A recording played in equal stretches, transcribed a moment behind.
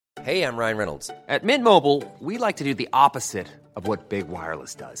Hey, I'm Ryan Reynolds. At Mint Mobile, we like to do the opposite of what Big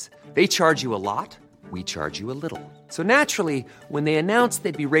Wireless does. They charge you a lot, we charge you a little. So naturally, when they announced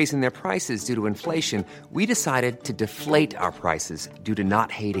they'd be raising their prices due to inflation, we decided to deflate our prices due to not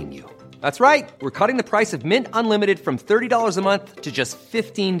hating you. That's right. We're cutting the price of Mint Unlimited from $30 a month to just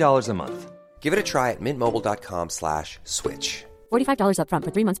 $15 a month. Give it a try at mintmobile.com/switch. $45 up front for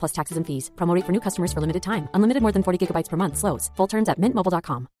 3 months plus taxes and fees. Promo rate for new customers for limited time. Unlimited more than 40 gigabytes per month. Slows full terms at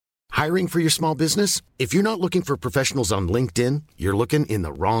mintmobile.com. Hiring for your small business? If you're not looking for professionals on LinkedIn, you're looking in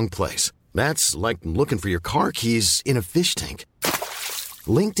the wrong place. That's like looking for your car keys in a fish tank.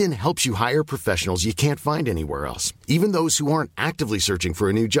 LinkedIn helps you hire professionals you can't find anywhere else, even those who aren't actively searching for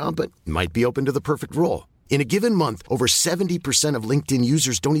a new job but might be open to the perfect role. In a given month, over 70% of LinkedIn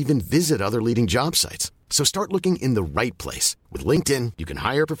users don't even visit other leading job sites. So start looking in the right place. With LinkedIn, you can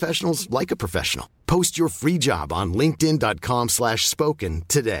hire professionals like a professional. Post your free job on linkedin.com/spoken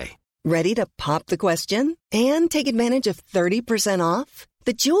today. Ready to pop the question and take advantage of 30% off?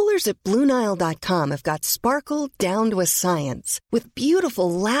 The jewelers at BlueNile.com have got sparkle down to a science with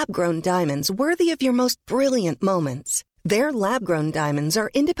beautiful lab-grown diamonds worthy of your most brilliant moments. Their lab-grown diamonds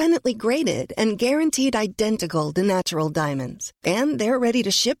are independently graded and guaranteed identical to natural diamonds. And they're ready to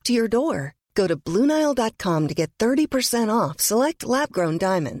ship to your door. Go to BlueNile.com to get 30% off select lab-grown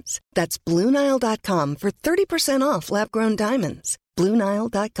diamonds. That's BlueNile.com for 30% off lab-grown diamonds.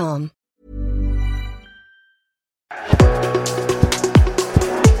 BlueNile.com.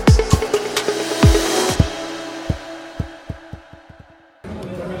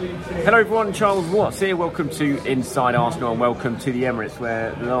 Hello everyone, Charles Watts here. Welcome to Inside Arsenal and welcome to the Emirates,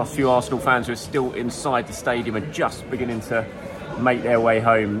 where the last few Arsenal fans who are still inside the stadium are just beginning to make their way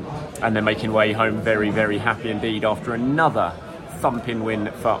home, and they're making way home very, very happy indeed after another thumping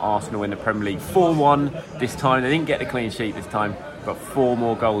win for Arsenal in the Premier League. 4-1 this time. They didn't get the clean sheet this time, but 4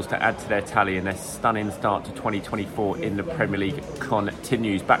 more goals to add to their tally, and their stunning start to 2024 in the Premier League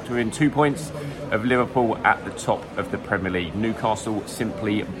continues. Back to within 2 points of Liverpool at the top of the Premier League. Newcastle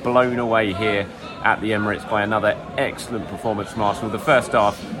simply blown away here at the Emirates by another excellent performance from Arsenal. The first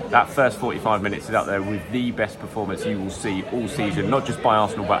half, that first 45 minutes is up there with the best performance you will see all season, not just by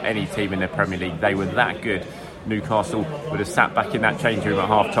Arsenal but any team in the Premier League. They were that good. Newcastle would have sat back in that change room at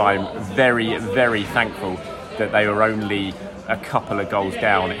half-time very, very thankful that they were only a couple of goals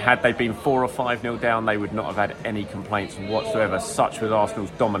down. Had they been 4 or 5-0 down, they would not have had any complaints whatsoever. Such was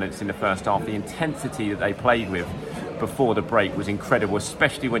Arsenal's dominance in the first half. The intensity that they played with before the break was incredible,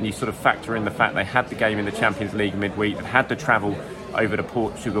 especially when you sort of factor in the fact they had the game in the Champions League midweek, they had to travel over to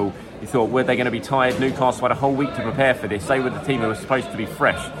Portugal. You thought, were they going to be tired? Newcastle had a whole week to prepare for this. They were the team who was supposed to be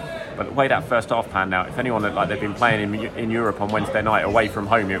fresh. But the way that first half panned out, if anyone looked like they'd been playing in Europe on Wednesday night away from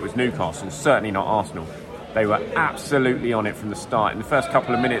home, it was Newcastle, certainly not Arsenal. They were absolutely on it from the start. In the first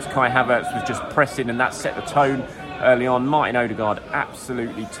couple of minutes, Kai Havertz was just pressing, and that set the tone early on. Martin Odegaard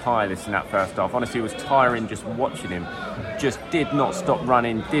absolutely tireless in that first half. Honestly, it was tiring just watching him. Just did not stop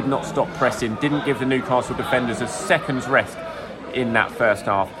running, did not stop pressing, didn't give the Newcastle defenders a second's rest in that first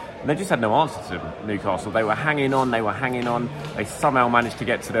half. And they just had no answer to Newcastle. They were hanging on. They somehow managed to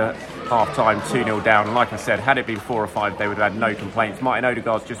get to the half-time 2-0 down. And like I said, had it been 4 or 5, they would have had no complaints. Martin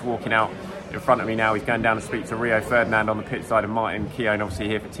Odegaard's just walking out in front of me now. He's going down to speak to Rio Ferdinand on the pitch side, and Martin Keown obviously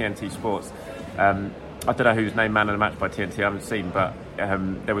here for TNT Sports. I don't know who's named man of the match by TNT, I haven't seen, but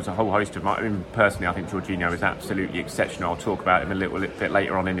there was a whole host of them. I mean, personally, I think Jorginho is absolutely exceptional. I'll talk about him a little bit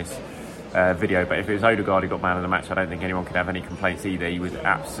later on in this video, but if it was Odegaard who got man of the match, I don't think anyone could have any complaints either. He was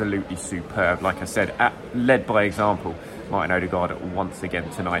absolutely superb. Like I said, led by example, Martin Odegaard once again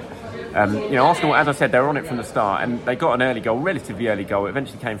tonight. Arsenal, as I said, they were on it from the start, and they got an early goal, relatively early goal. It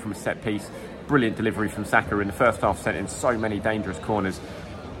eventually came from a set piece. Brilliant delivery from Saka in the first half, sent in so many dangerous corners.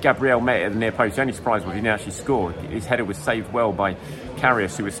 Gabriel met it at the near post. The only surprise was he didn't actually score. His header was saved well by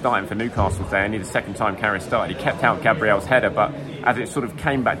Karius, who was starting for Newcastle today. Only the second time Karius started. He kept out Gabriel's header, but as it sort of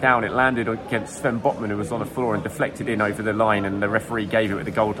came back down, it landed against Sven Botman, who was on the floor, and deflected in over the line, and the referee gave it with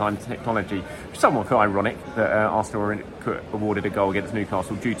the goal time technology. Somewhat ironic that Arsenal were awarded a goal against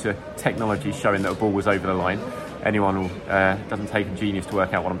Newcastle due to technology showing that a ball was over the line. Anyone who doesn't take a genius to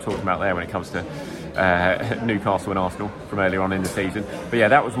work out what I'm talking about there when it comes to Newcastle and Arsenal from earlier on in the season. But yeah,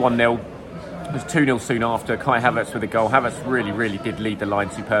 that was 1-0. It was 2-0 soon after. Kai Havertz with a goal. Havertz really did lead the line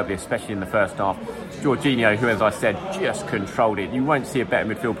superbly, especially in the first half. Jorginho, who, as I said, just controlled it. You won't see a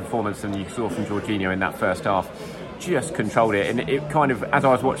better midfield performance than you saw from Jorginho in that first half. Just controlled it. And it kind of, as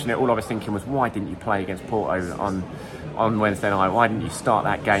I was watching it, all I was thinking was, why didn't you play against Porto on Wednesday night? Why didn't you start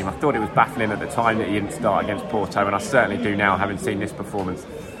that game? I thought it was baffling at the time that he didn't start against Porto, and I certainly do now, having seen this performance.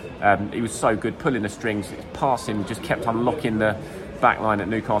 He was so good, pulling the strings, passing, just kept unlocking the back line that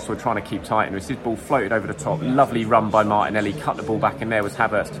Newcastle were trying to keep tight, and this ball floated over the top. Lovely run by Martinelli, cut the ball back, and there was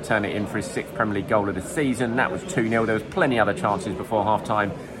Havertz to turn it in for his 6th Premier League goal of the season. That was 2-0. There was plenty other chances before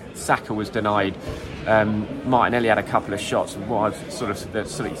half-time. Saka was denied. Martinelli had a couple of shots was sort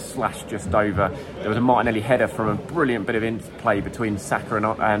of slashed just over. There was a Martinelli header from a brilliant bit of interplay between Saka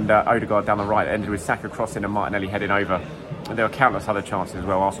and Odegaard down the right. It ended with Saka crossing and Martinelli heading over. And there were countless other chances as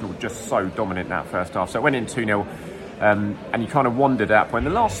well. Arsenal were just so dominant in that first half. So it went in 2-0. And you kind of wondered at that point.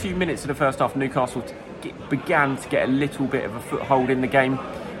 The last few minutes of the first half, Newcastle began to get a little bit of a foothold in the game.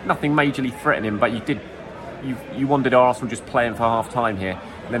 Nothing majorly threatening, but you wondered, are Arsenal just playing for half-time here?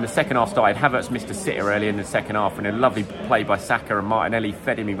 And then the second half started. Havertz missed a sitter early in the second half, and a lovely play by Saka, and Martinelli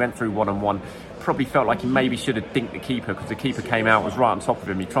fed him. He went through one-on-one. Probably felt like he maybe should have dinked the keeper, because the keeper came out, was right on top of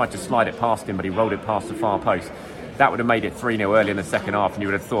him. He tried to slide it past him, but he rolled it past the far post. That would have made it 3-0 early in the second half, and you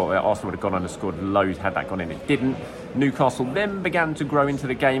would have thought that Arsenal would have gone on and scored loads had that gone in. It didn't. Newcastle then began to grow into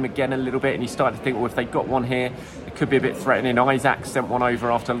the game again a little bit, and you started to think, well, if they got one here, it could be a bit threatening. Isaac sent one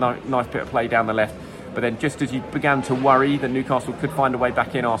over after a nice bit of play down the left. But then just as you began to worry that Newcastle could find a way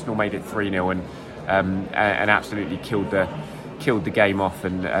back in, Arsenal made it 3-0 and absolutely killed the game off.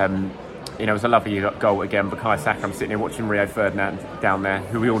 And it was a lovely goal again. Bukayo Saka, I'm sitting here watching Rio Ferdinand down there,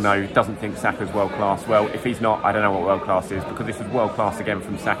 who we all know doesn't think Saka's world class. Well, if he's not, I don't know what world class is, because this was world class again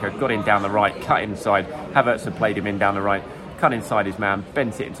from Saka. Got in down the right, cut inside. Havertz had played him in down the right, cut inside his man,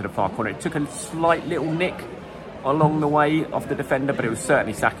 bent it into the far corner. It took a slight little nick along the way of the defender, but it was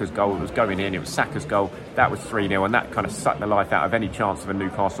certainly Saka's goal. It was going in. It was Saka's goal. That was 3-0, and that kind of sucked the life out of any chance of a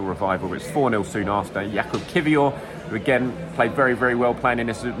Newcastle revival. It was 4-0 soon after. Jakub Kiwior, who again played very, very well playing in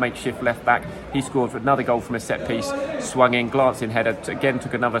this makeshift left back, he scored another goal from a set piece, swung in, glancing header, again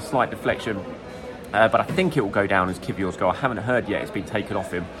took another slight deflection. But I think it will go down as Kiwior's goal. I haven't heard yet it's been taken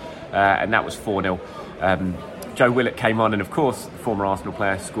off him, and that was 4-0. Joe Willock came on, and of course, the former Arsenal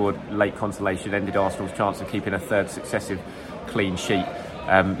player scored late consolation, ended Arsenal's chance of keeping a third successive clean sheet.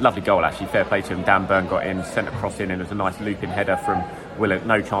 Lovely goal, actually. Fair play to him. Dan Burn got in, sent a cross in, and it was a nice looping header from Willock.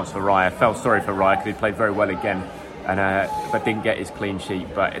 No chance for Raya. Felt sorry for Raya because he played very well again, but didn't get his clean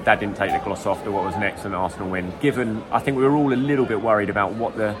sheet. But that didn't take the gloss off to what was an excellent Arsenal win. Given, I think we were all a little bit worried about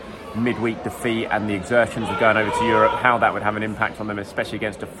what the midweek defeat and the exertions of going over to Europe, how that would have an impact on them, especially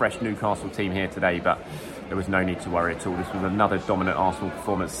against a fresh Newcastle team here today. But there was no need to worry at all. This was another dominant Arsenal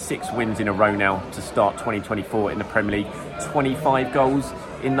performance. 6 wins in a row now to start 2024 in the Premier League. 25 goals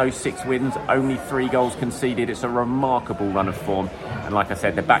in those 6 wins, only 3 goals conceded. It's a remarkable run of form. And like I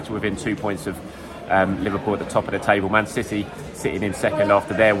said, they're back to within 2 points of Liverpool at the top of the table. Man City sitting in second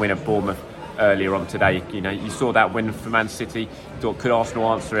after their win at Bournemouth earlier on today. You saw that win for Man City. Thought, could Arsenal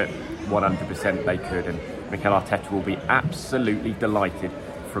answer it? 100% they could. And Mikel Arteta will be absolutely delighted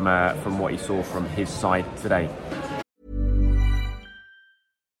from what he saw from his side today.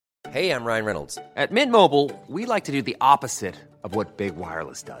 Hey, I'm Ryan Reynolds. At Mint Mobile, we like to do the opposite of what Big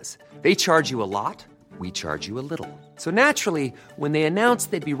Wireless does. They charge you a lot, we charge you a little. So naturally, when they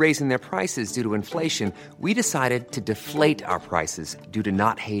announced they'd be raising their prices due to inflation, we decided to deflate our prices due to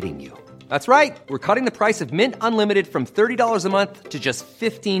not hating you. That's right. We're cutting the price of Mint Unlimited from $30 a month to just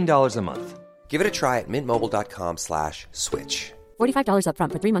 $15 a month. Give it a try at mintmobile.com/switch. $45 up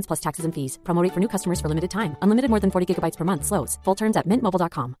front for 3 months plus taxes and fees. Promo rate for new customers for limited time. Unlimited more than 40 gigabytes per month. Slows full terms at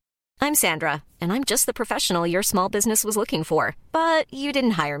mintmobile.com. I'm Sandra, and I'm just the professional your small business was looking for. But you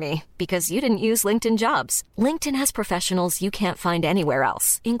didn't hire me because you didn't use LinkedIn Jobs. LinkedIn has professionals you can't find anywhere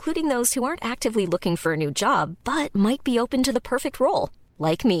else, including those who aren't actively looking for a new job, but might be open to the perfect role,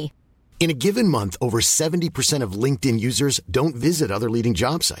 like me. In a given month, over 70% of LinkedIn users don't visit other leading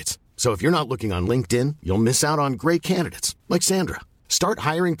job sites. So if you're not looking on LinkedIn, you'll miss out on great candidates like Sandra. Start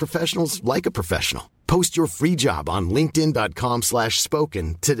hiring professionals like a professional. Post your free job on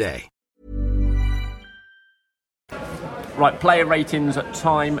linkedin.com/spoken today. Right, player ratings at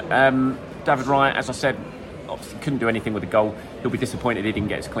time. David Raya, as I said, obviously couldn't do anything with the goal. He'll be disappointed he didn't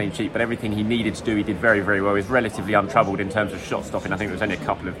get his clean sheet, but everything he needed to do, he did very, very well. He was relatively untroubled in terms of shot stopping. I think there was only a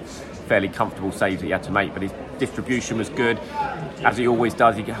couple of fairly comfortable saves that he had to make, but his distribution was good. As he always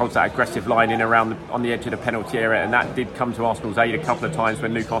does, he holds that aggressive line in around on the edge of the penalty area, and that did come to Arsenal's aid a couple of times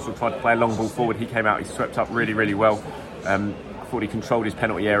when Newcastle tried to play a long ball forward. He came out, he swept up really, really well. I thought he controlled his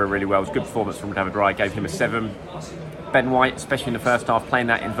penalty area really well. It was a good performance from David Raya, gave him a 7. Ben White, especially in the first half, playing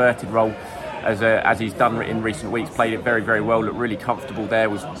that inverted role as he's done in recent weeks, played it very, very well, looked really comfortable there,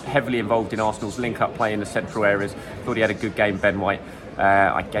 was heavily involved in Arsenal's link-up play in the central areas. Thought he had a good game, Ben White.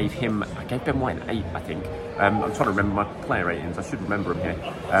 I gave Ben White an 8, I think. I'm trying to remember my player ratings. I should remember them here.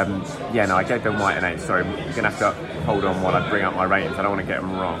 I gave Ben White an 8. Sorry, you're going to have to hold on while I bring up my ratings. I don't want to get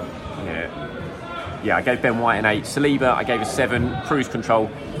them wrong. Yeah. yeah, I gave Ben White an 8. Saliba, I gave a 7. Cruise control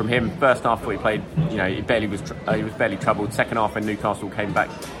from him. First half, he played, he was barely troubled. Second half, when Newcastle came back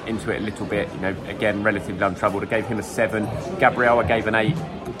into it a little bit, again, relatively untroubled. I gave him a 7. Gabriel, I gave an 8.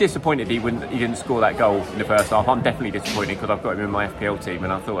 Disappointed he didn't score that goal in the first half. I'm definitely disappointed because I've got him in my FPL team,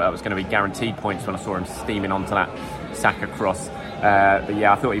 and I thought that was going to be guaranteed points when I saw him steaming onto that Saka cross. But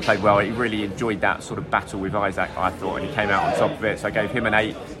yeah, I thought he played well. He really enjoyed that sort of battle with Isaac, I thought, and he came out on top of it. So I gave him an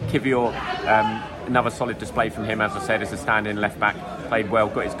 8. Kivior, another solid display from him, as I said, as a stand-in left-back. Played well,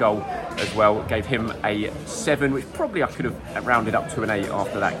 got his goal as well. Gave him a 7, which probably I could have rounded up to an 8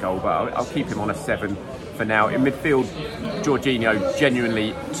 after that goal, but I'll keep him on a 7 for now. In midfield, Jorginho,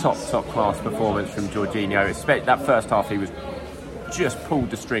 genuinely top class performance from Jorginho. That first half, he was just pulled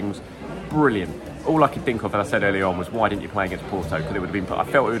the strings. Brilliant. All I could think of, as I said earlier on, was why didn't you play against Porto? Because I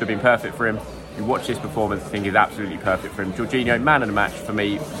felt it would have been perfect for him. You watch this performance, I think it's absolutely perfect for him. Jorginho, man of the match for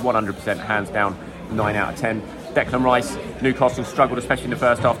me, 100%, hands down, 9 out of 10. Declan Rice, Newcastle struggled, especially in the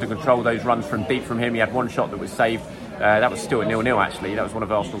first half, to control those runs from deep from him. He had one shot that was saved. That was still at 0-0 actually. That was one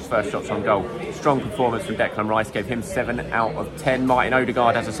of Arsenal's first shots on goal. Strong performance from Declan Rice, gave him 7 out of 10. Martin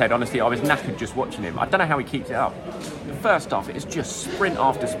Odegaard, as I said, honestly, I was knackered just watching him. I don't know how he keeps it up. The first half, it is just sprint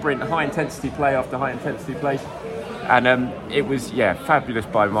after sprint, high intensity play after high intensity play. And it was, fabulous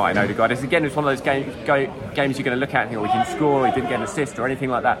by Martin Odegaard. It's one of those games you're going to look at and think, he didn't score, he didn't get an assist or anything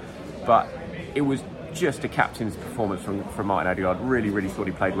like that. But it was just a captain's performance from Martin Odegaard. Really, really thought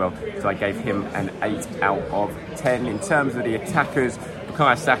he played well. So I gave him an 8 out of 10. In terms of the attackers,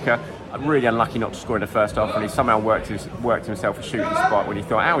 Bukayo Saka, really unlucky not to score in the first half, and he somehow worked himself a shooting spot when he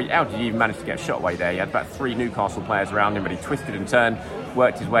thought, how did he even manage to get a shot away there? He had about 3 Newcastle players around him, but he twisted and turned,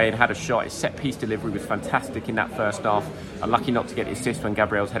 worked his way and had a shot. His set-piece delivery was fantastic in that first half. Unlucky not to get the assist when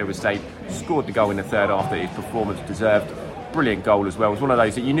Gabriel's header was saved. Scored the goal in the third half that his performance deserved. Brilliant goal as well. It was one of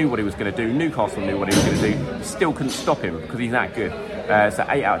those that you knew what he was going to do. Newcastle knew what he was going to do. Still couldn't stop him because he's that good. So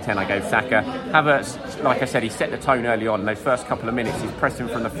 8 out of 10 I gave Saka. Havertz, like I said, he set the tone early on. In those first couple of minutes, he's pressing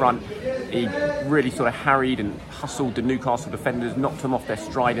from the front. He really sort of harried and hustled the Newcastle defenders, knocked them off their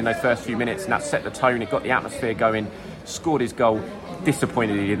stride in those first few minutes, and that set the tone. It got the atmosphere going. Scored his goal.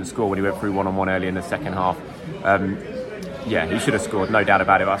 Disappointed he didn't score when he went through one-on-one early in the second half. He should have scored, no doubt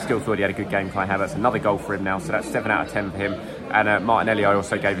about it. But I still thought he had a good game, Kai Havertz. Another goal for him now, so that's 7 out of 10 for him. And Martinelli, I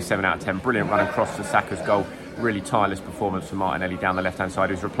also gave a 7 out of 10. Brilliant run across to Saka's goal. Really tireless performance from Martinelli down the left-hand side.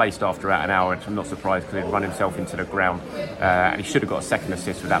 He was replaced after about an hour, which I'm not surprised because he'd run himself into the ground. And he should have got a second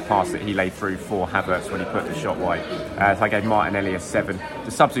assist with that pass that he laid through for Havertz when he put the shot wide. So I gave Martinelli a 7.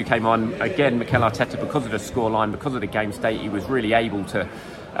 The subs who came on, again, Mikel Arteta, because of the scoreline, because of the game state, he was really able to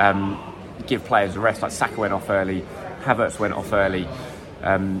give players a rest. Like Saka went off early, Havertz went off early,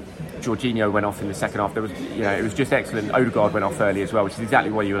 Jorginho went off in the second half. There was, it was just excellent. Odegaard went off early as well, which is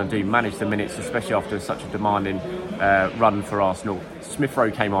exactly what you want to do, manage the minutes, especially after such a demanding run for Arsenal. Smith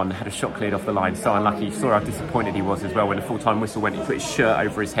Rowe came on, had a shot cleared off the line, so unlucky. You saw how disappointed he was as well when the full-time whistle went. He put his shirt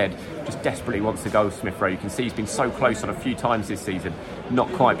over his head, just desperately wants to go, Smith Rowe. You can see he's been so close on a few times this season,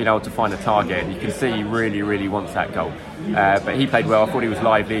 not quite been able to find a target, and you can see he really, really wants that goal. But he played well. I thought he was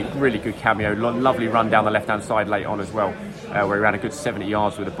lively, really good cameo, lovely run down the left-hand side late on as well, where he ran a good 70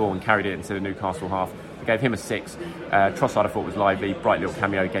 yards with the ball and carried it into the Newcastle half. I gave him a 6. Trossard I thought was lively, bright little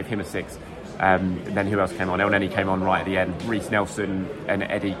cameo, gave him a 6. And then who else came on? Elneny came on right at the end. Reece Nelson and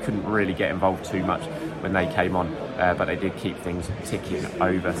Eddie couldn't really get involved too much when they came on, but they did keep things ticking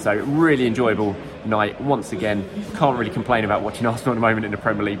over. So really enjoyable night once again. Can't really complain about watching Arsenal at the moment in the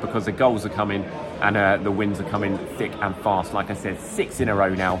Premier League because the goals are coming and the wins are coming thick and fast. Like I said, 6 in a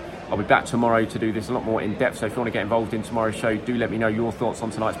row now. I'll be back tomorrow to do this a lot more in depth, so if you want to get involved in tomorrow's show, do let me know your thoughts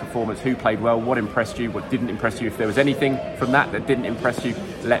on tonight's performance. Who played well, what impressed you, what didn't impress you. If there was anything from that didn't impress you,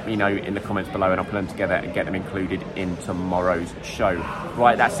 let me know in the comments below and I'll put them together and get them included in tomorrow's show.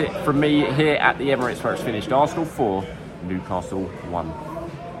 Right, that's it from me here at the Emirates where it's finished. Arsenal 4, Newcastle 1.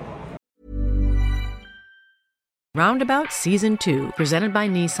 Roundabout Season 2, presented by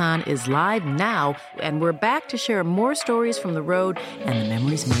Nissan, is live now, and we're back to share more stories from the road and the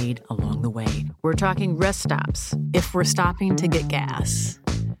memories made along the way. We're talking rest stops, if we're stopping to get gas.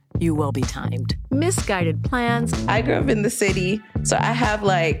 You will be timed. Misguided plans. I grew up in the city, so I have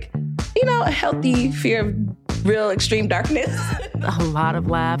a healthy fear of real extreme darkness. A lot of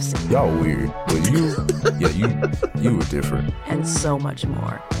laughs. Y'all weird, but you were different. And so much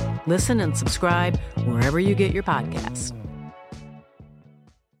more. Listen and subscribe wherever you get your podcasts.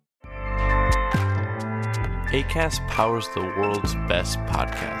 Acast powers the world's best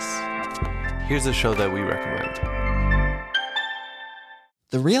podcasts. Here's a show that we recommend.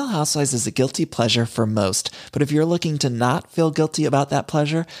 The Real Housewives is a guilty pleasure for most, but if you're looking to not feel guilty about that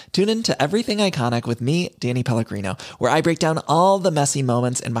pleasure, tune in to Everything Iconic with me, Danny Pellegrino, where I break down all the messy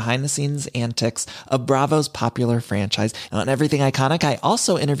moments and behind-the-scenes antics of Bravo's popular franchise. And on Everything Iconic, I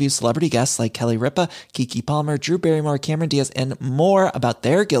also interview celebrity guests like Kelly Ripa, Keke Palmer, Drew Barrymore, Cameron Diaz, and more about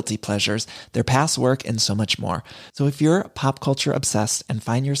their guilty pleasures, their past work, and so much more. So if you're pop culture obsessed and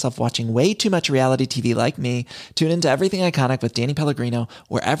find yourself watching way too much reality TV like me, tune into Everything Iconic with Danny Pellegrino,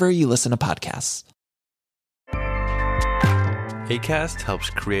 wherever you listen to podcasts. Acast helps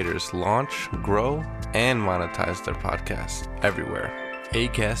creators launch, grow, and monetize their podcasts everywhere.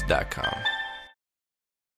 Acast.com.